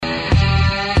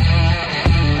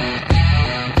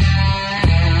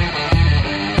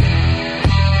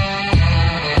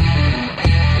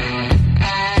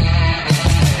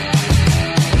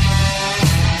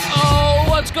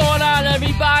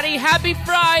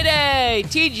Friday!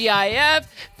 TGIF,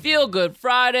 Feel Good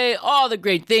Friday, all the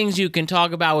great things you can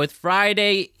talk about with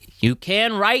Friday. You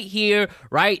can right here,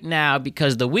 right now,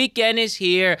 because the weekend is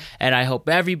here, and I hope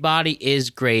everybody is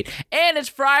great. And it's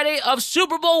Friday of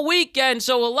Super Bowl weekend,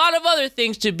 so a lot of other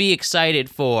things to be excited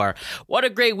for. What a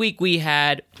great week we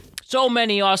had. So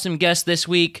many awesome guests this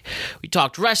week. We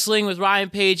talked wrestling with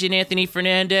Ryan Page and Anthony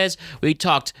Fernandez. We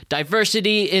talked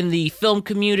diversity in the film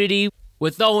community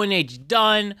with Owen H.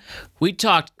 Dunn. We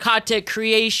talked content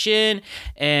creation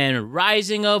and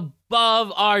rising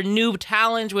above our new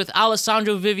talent with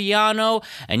Alessandro Viviano.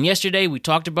 And yesterday we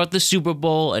talked about the Super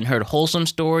Bowl and heard wholesome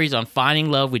stories on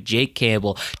finding love with Jake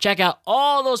Campbell. Check out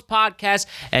all those podcasts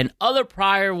and other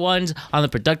prior ones on the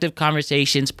Productive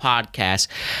Conversations podcast.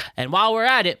 And while we're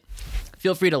at it,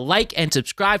 feel free to like and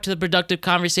subscribe to the Productive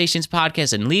Conversations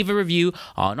podcast and leave a review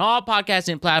on all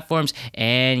podcasting platforms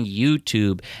and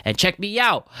YouTube. And check me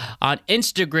out on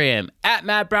Instagram at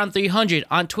MattBrown300,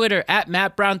 on Twitter at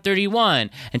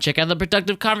MattBrown31, and check out the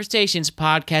Productive Conversations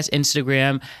podcast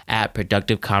Instagram at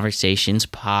Productive Conversations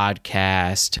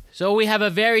podcast. So we have a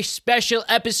very special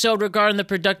episode regarding the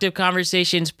Productive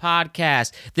Conversations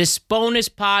podcast. This bonus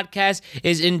podcast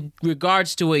is in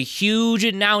regards to a huge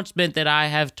announcement that I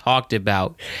have talked about.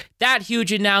 That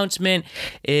huge announcement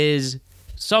is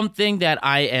something that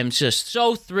I am just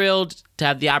so thrilled to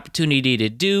have the opportunity to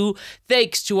do,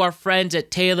 thanks to our friends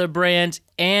at Taylor Brands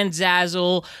and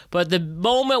Zazzle, but the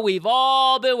moment we've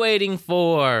all been waiting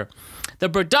for. The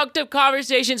Productive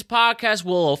Conversations podcast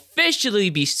will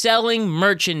officially be selling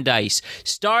merchandise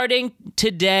starting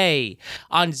today.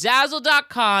 On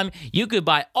Zazzle.com, you could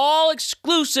buy all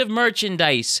exclusive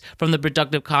merchandise from the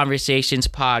Productive Conversations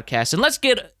podcast. And let's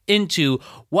get into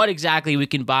what exactly we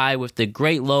can buy with the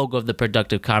great logo of the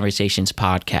Productive Conversations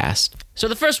podcast. So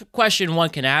the first question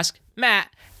one can ask, Matt,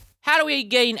 how do we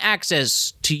gain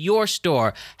access to your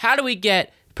store? How do we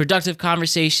get Productive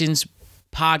Conversations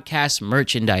podcast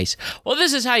merchandise? Well,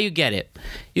 this is how you get it.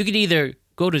 You can either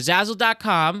go to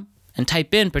Zazzle.com and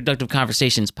type in Productive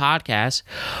Conversations podcast,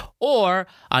 or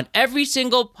on every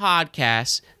single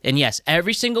podcast, and yes,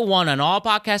 every single one on all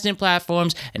podcasting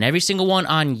platforms and every single one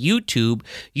on YouTube,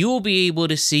 you will be able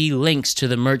to see links to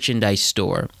the merchandise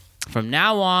store. From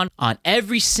now on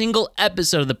every single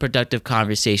episode of the Productive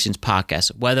Conversations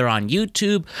podcast, whether on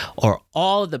YouTube or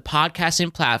all of the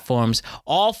podcasting platforms,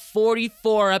 all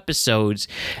 44 episodes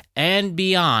and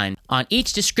beyond, on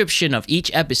each description of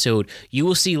each episode, you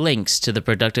will see links to the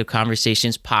Productive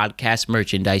Conversations podcast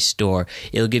merchandise store.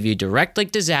 It'll give you a direct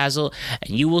link to Zazzle, and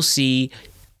you will see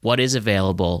what is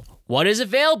available. What is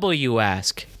available, you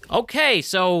ask? Okay,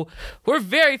 so we're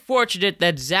very fortunate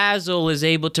that Zazzle is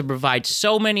able to provide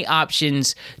so many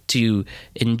options to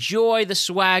enjoy the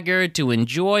swagger, to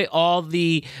enjoy all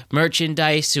the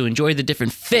merchandise, to enjoy the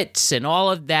different fits and all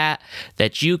of that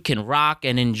you can rock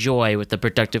and enjoy with the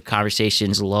Productive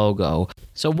Conversations logo.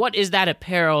 So what is that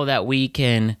apparel that we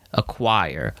can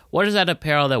acquire? What is that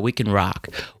apparel that we can rock?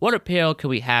 What apparel can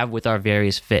we have with our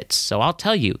various fits? So I'll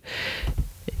tell you.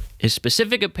 Is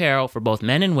specific apparel for both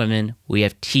men and women. We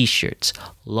have t-shirts,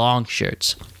 long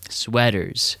shirts,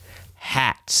 sweaters,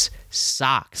 hats,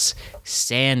 socks,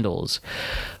 sandals.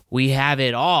 We have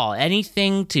it all.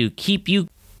 Anything to keep you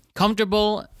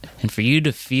comfortable and for you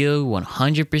to feel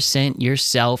 100%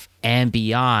 yourself and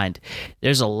beyond.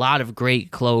 There's a lot of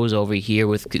great clothes over here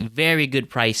with very good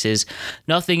prices.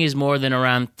 Nothing is more than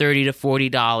around $30 to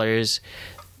 $40.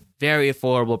 Very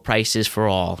affordable prices for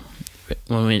all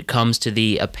when it comes to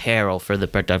the apparel for the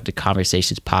Productive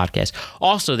Conversations podcast.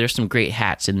 Also, there's some great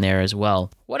hats in there as well.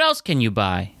 What else can you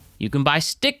buy? You can buy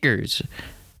stickers,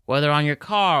 whether on your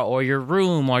car or your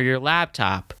room or your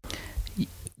laptop.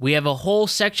 We have a whole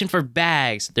section for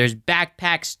bags. There's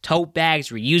backpacks, tote bags,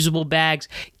 reusable bags,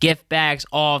 gift bags,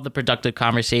 all of the Productive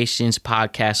Conversations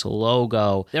podcast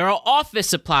logo. There are office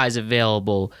supplies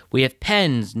available. We have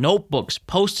pens, notebooks,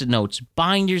 Post-it notes,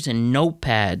 binders, and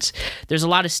notepads. There's a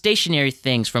lot of stationery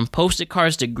things, from Post-it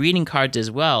cards to greeting cards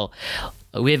as well.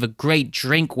 We have a great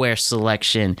drinkware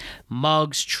selection,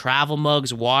 mugs, travel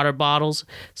mugs, water bottles,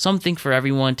 something for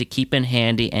everyone to keep in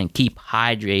handy and keep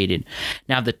hydrated.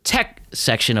 Now, the tech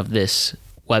section of this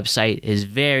website is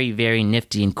very, very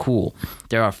nifty and cool.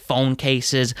 There are phone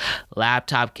cases,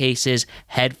 laptop cases,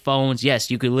 headphones.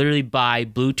 Yes, you could literally buy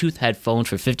Bluetooth headphones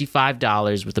for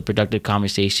 $55 with the Productive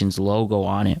Conversations logo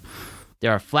on it.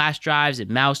 There are flash drives and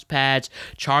mouse pads,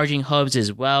 charging hubs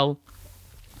as well.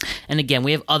 And again,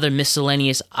 we have other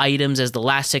miscellaneous items as the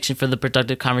last section for the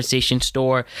Productive Conversation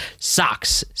store.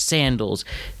 Socks, sandals,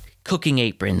 cooking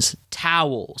aprons,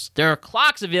 towels. There are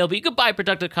clocks available. You could buy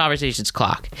Productive Conversations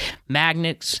clock.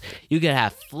 Magnets. You could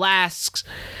have flasks.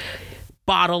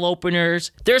 bottle openers.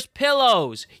 There's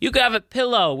pillows. You can have a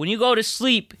pillow. When you go to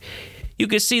sleep, you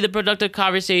can see the Productive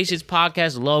Conversations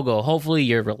podcast logo. Hopefully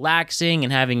you're relaxing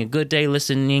and having a good day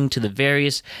listening to the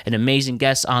various and amazing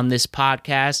guests on this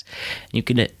podcast. You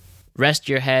can rest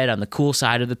your head on the cool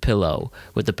side of the pillow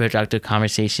with the Productive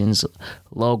Conversations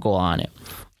logo on it.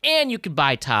 And you can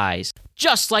buy ties.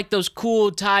 Just like those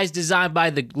cool ties designed by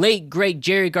the late, great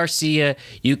Jerry Garcia,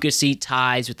 you could see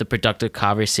ties with the Productive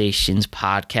Conversations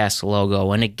podcast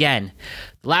logo. And again,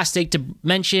 the last thing to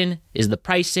mention is the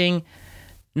pricing.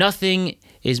 Nothing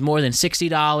is more than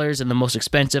 $60, and the most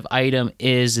expensive item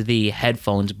is the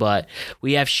headphones. But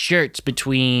we have shirts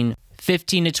between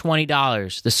 $15 to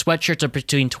 $20. The sweatshirts are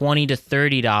between $20 to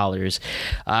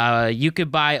 $30. You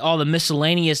could buy all the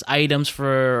miscellaneous items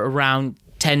for around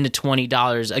 $10 to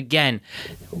 $20. Again,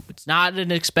 it's not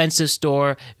an expensive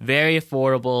store, very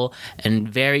affordable and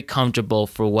very comfortable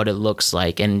for what it looks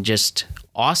like, and just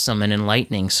awesome and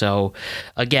enlightening. So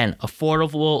again,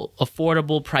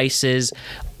 affordable prices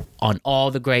on all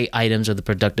the great items of the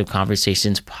Productive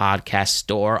Conversations podcast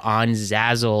store on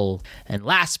Zazzle. And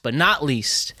last but not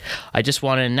least, I just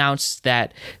want to announce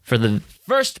that for the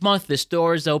first month the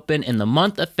store is open, in the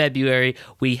month of February,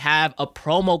 we have a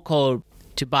promo code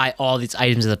to buy all these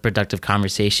items at the Productive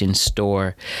Conversations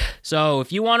store. So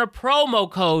if you want a promo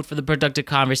code for the Productive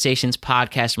Conversations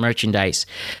podcast merchandise,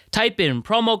 type in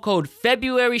promo code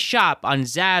February Shop on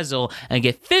Zazzle and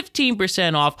get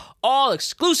 15% off all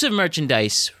exclusive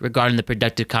merchandise regarding the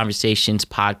Productive Conversations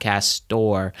podcast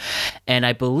store. And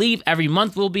I believe every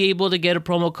month we'll be able to get a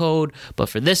promo code, but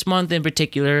for this month in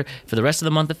particular, for the rest of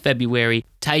the month of February,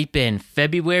 type in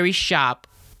February Shop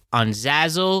on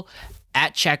Zazzle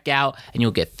at checkout, and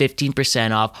you'll get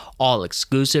 15% off all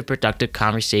exclusive Productive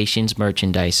Conversations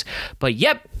merchandise. But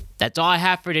yep, that's all I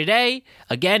have for today.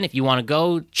 Again, if you want to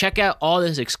go check out all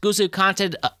this exclusive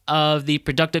content of the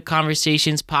Productive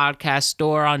Conversations podcast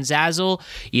store on Zazzle,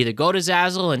 either go to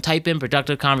Zazzle and type in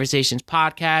Productive Conversations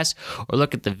podcast, or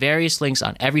look at the various links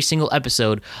on every single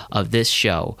episode of this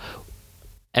show.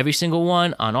 Every single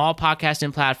one on all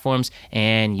podcasting platforms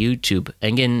and YouTube.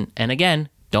 And again,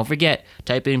 don't forget,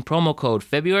 type in promo code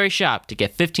February Shop to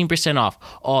get 15% off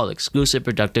all exclusive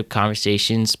Productive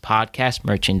Conversations podcast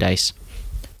merchandise.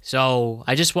 So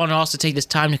I just want to also take this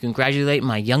time to congratulate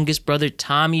my youngest brother,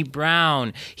 Tommy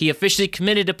Brown. He officially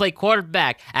committed to play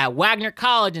quarterback at Wagner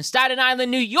College in Staten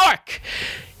Island, New York.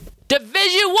 Division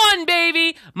I,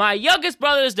 baby! My youngest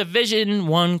brother is Division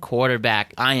I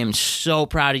quarterback. I am so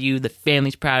proud of you. The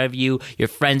family's proud of you. Your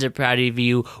friends are proud of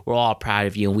you. We're all proud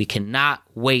of you. And we cannot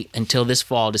wait until this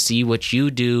fall to see what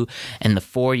you do and the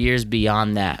 4 years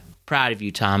beyond that. Proud of you,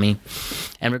 Tommy.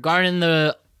 And regarding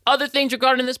the other things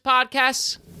regarding this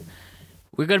podcast,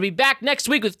 we're going to be back next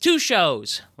week with 2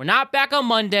 shows. We're not back on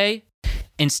Monday.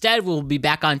 Instead, we'll be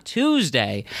back on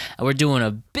Tuesday, and we're doing a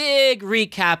big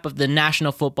recap of the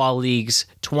National Football League's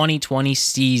 2020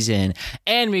 season,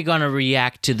 and we're going to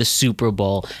react to the Super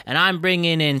Bowl. And I'm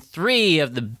bringing in 3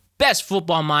 of the best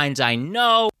football minds I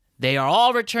know. They are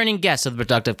all returning guests of the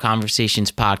Productive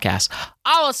Conversations podcast.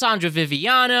 Alessandro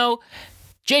Viviano,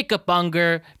 Jacob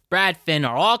Unger, Brad Finn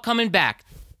are all coming back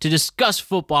to discuss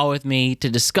football with me, to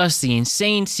discuss the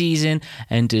insane season,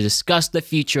 and to discuss the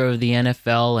future of the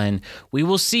NFL. And we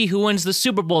will see who wins the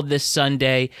Super Bowl this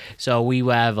Sunday. So we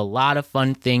will have a lot of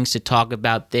fun things to talk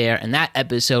about there. And that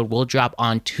episode will drop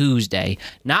on Tuesday.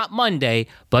 Not Monday,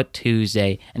 but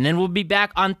Tuesday. And then we'll be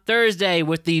back on Thursday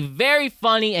with the very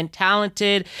funny and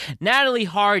talented Natalie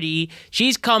Hardy.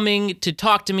 She's coming to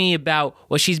talk to me about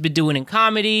what she's been doing in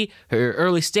comedy, her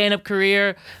early stand-up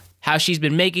career, how she's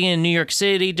been making it in New York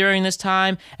City during this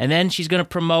time, and then she's going to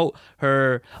promote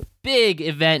her big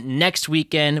event next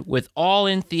weekend with All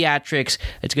In Theatrics.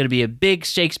 It's going to be a big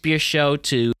Shakespeare show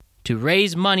to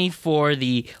raise money for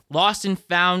the Lost and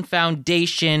Found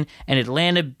Foundation, an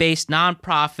Atlanta-based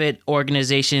nonprofit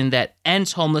organization that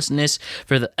ends homelessness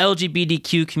for the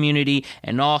LGBTQ community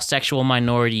and all sexual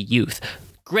minority youth.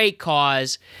 Great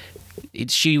cause.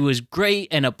 She was great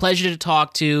and a pleasure to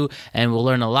talk to, and we'll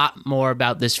learn a lot more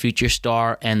about this future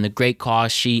star and the great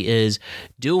cause she is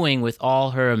doing with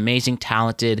all her amazing,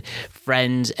 talented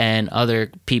friends and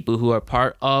other people who are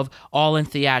part of All In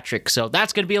Theatrics. So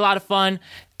that's going to be a lot of fun.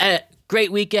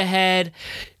 Great week ahead.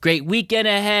 Great weekend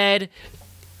ahead.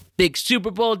 Big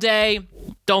Super Bowl day.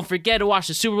 Don't forget to watch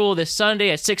the Super Bowl this Sunday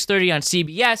at 6:30 on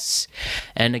CBS.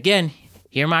 And again,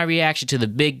 hear my reaction to the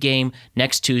big game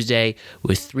next Tuesday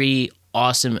with 3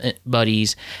 awesome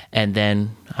buddies. And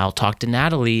then I'll talk to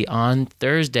Natalie on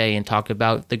Thursday and talk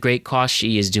about the great cause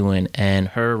she is doing and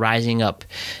her rising up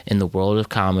in the world of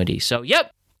comedy. So,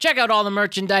 yep, Check out all the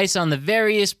merchandise on the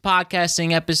various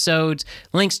podcasting episodes.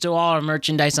 Links to all our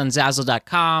merchandise on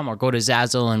Zazzle.com, or go to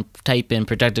Zazzle and type in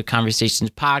Productive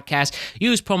Conversations Podcast.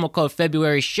 Use promo code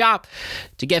February Shop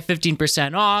to get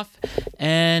 15% off.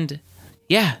 And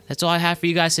yeah, that's all I have for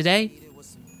you guys today.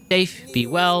 Safe, be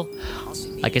well.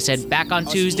 Like I said, back on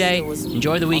Tuesday.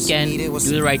 Enjoy the weekend. Do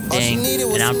the right thing.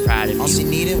 And I'm proud of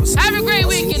you. Have a great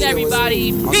weekend,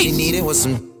 everybody.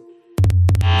 Peace.